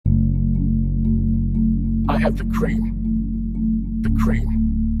I have the cream. The cream.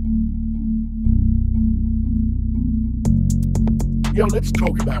 Yo, let's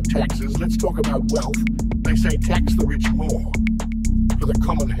talk about taxes. Let's talk about wealth. They say tax the rich more for the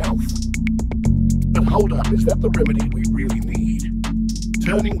common health. But hold up, is that the remedy we really need?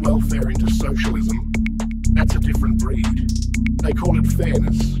 Turning welfare into socialism, that's a different breed. They call it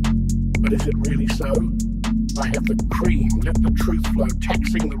fairness, but is it really so? I have the cream, let the truth flow,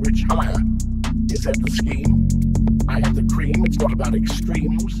 taxing the rich higher. Is that the scheme? I have the cream, it's not about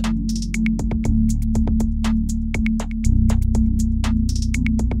extremes.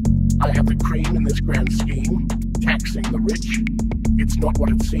 I have the cream in this grand scheme, taxing the rich. It's not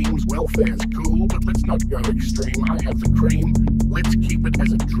what it seems, welfare's cool, but let's not go extreme. I have the cream, let's keep it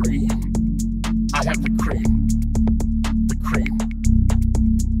as a dream. I have the cream, the cream.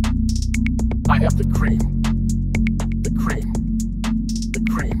 I have the cream, the cream, the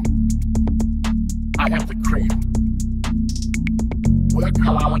cream. I have the cream. Work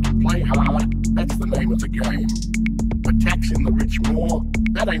hard, play hard, that's the name of the game. But taxing the rich more,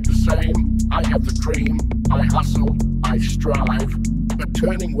 that ain't the same. I have the cream, I hustle, I strive. But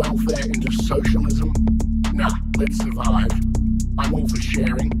turning welfare into socialism? Nah, let's survive. I'm all for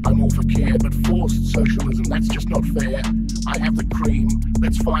sharing, I'm all for care, but forced socialism, that's just not fair. I have the cream,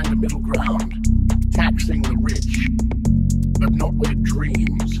 let's find a middle ground. Taxing the rich, but not where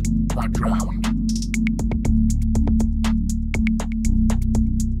dreams are drowned.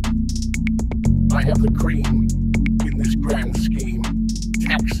 I have the cream in this grand scheme,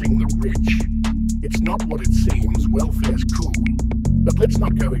 taxing the rich. It's not what it seems, welfare's cool, but let's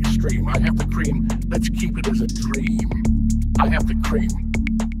not go extreme. I have the cream, let's keep it as a dream. I have the cream,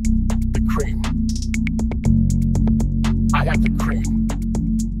 the cream. I have the cream,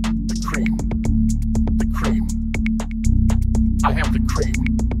 the cream, the cream. I have the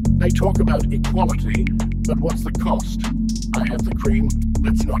cream. They talk about equality, but what's the cost? I have the cream,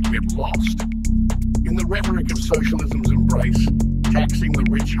 let's not get lost. In the rhetoric of socialism's embrace, taxing the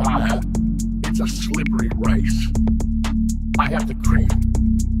rich higher, it's a slippery race. I have the cream,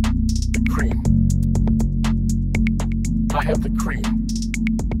 the cream. I have the cream.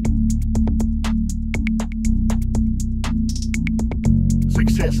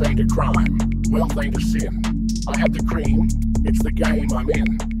 Success ain't a crime, wealth ain't a sin. I have the cream, it's the game I'm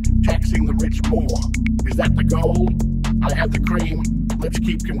in. Taxing the rich more, is that the goal? I have the cream, let's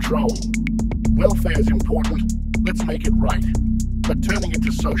keep control. Welfare's important, let's make it right. But turning it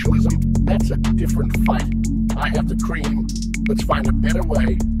to socialism, that's a different fight. I have the cream, let's find a better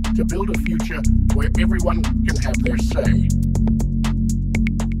way to build a future where everyone can have their say.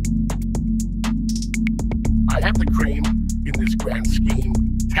 I have the cream in this grand scheme,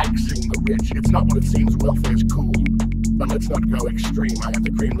 taxing the rich. It's not what it seems, welfare's cool, but let's not go extreme. I have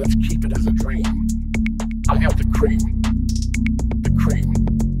the cream, let's keep it as a dream. I have the cream, the cream.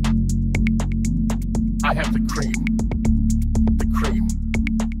 I have the cream, the cream,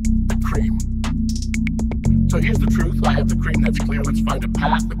 the cream. So here's the truth, I have the cream, that's clear. Let's find a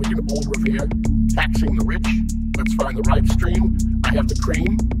path that we can all revere. Taxing the rich, let's find the right stream. I have the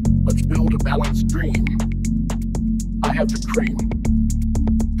cream, let's build a balanced dream. I have the cream,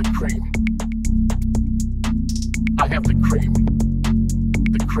 the cream. I have the cream,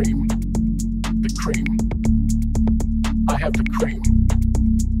 the cream, the cream. I have the cream.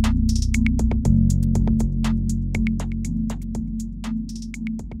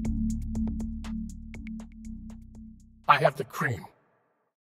 I have the cream.